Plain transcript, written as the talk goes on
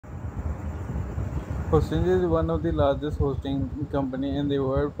Hosting is one of the largest hosting company in the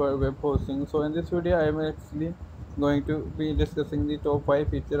world for web hosting. So in this video, I am actually going to be discussing the top 5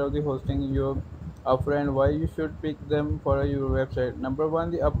 features of the hosting you offer and why you should pick them for your website. Number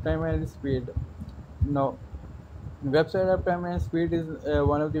one, the uptime and speed. Now, website uptime and speed is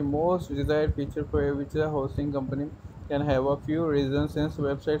one of the most desired feature for which a hosting company can have a few reasons since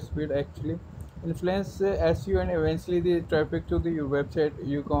website speed actually influence SEO and eventually the traffic to the website.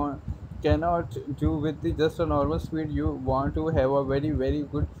 Cannot do with the just a normal speed. You want to have a very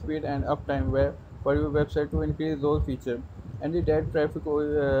good speed and uptime where for your website to increase those features and the dead traffic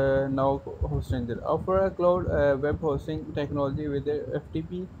now hosting there offer a cloud web hosting technology with a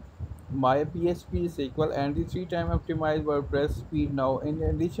FTP MyPHP SQL and the three-time optimized WordPress speed now. In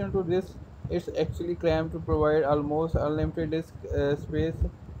addition to this, it's actually claimed to provide almost unlimited disk space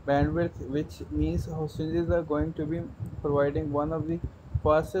bandwidth, which means hostages are going to be providing one of the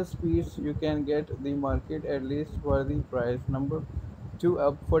fastest speeds you can get the market at least for the price. Number two,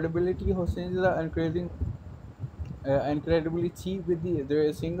 affordability. Hostages are incredibly cheap with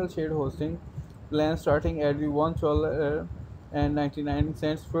their single shade hosting plan starting at the $1 and 99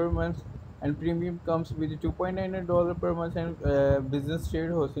 cents per month, and premium comes with the $2.99 per month, and business shade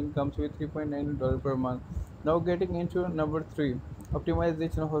hosting comes with $3.99 per month. Now getting into number three,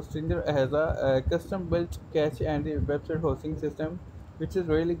 optimization. Hostinger has a custom built cache and the website hosting system which is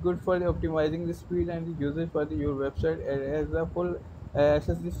really good for the optimizing the speed and the usage for your website. It has a full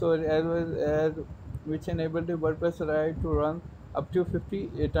SSD storage as well as which enable the WordPress site to run up to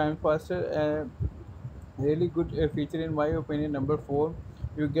 50 times faster. Really good feature in my opinion. Number four,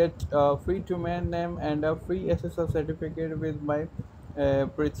 you get a free domain name and a free SSL certificate with my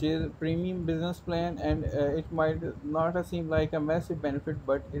purchase premium business plan, and it might not seem like a massive benefit,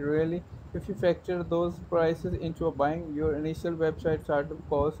 but it really, if you factor those prices into a buying your initial website startup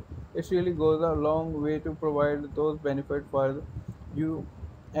cost, it really goes a long way to provide those benefits for you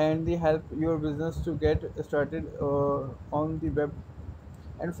and they help your business to get started on the web.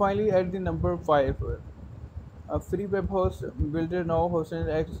 And finally, at the number five, a free web host builder. Now hosters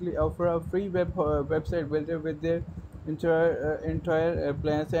actually offer a free website builder with their entire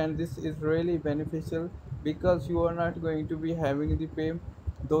plans, and this is really beneficial because you are not going to be having to pay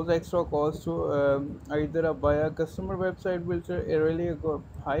those extra costs to either buy a customer website builder, a really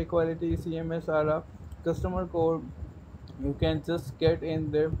high quality CMS, or a customer core. You can just get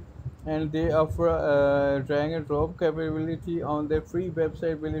in there, and they offer drag and drop capability on their free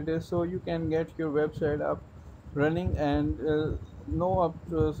website builder, so you can get your website up running and no up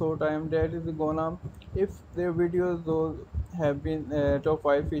to so time that is gonna, if their videos those have been top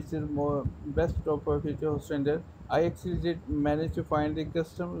 5 features more best top 5 features standard. I actually did manage to find the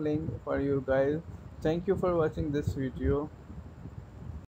custom link for you guys. Thank you for watching this video.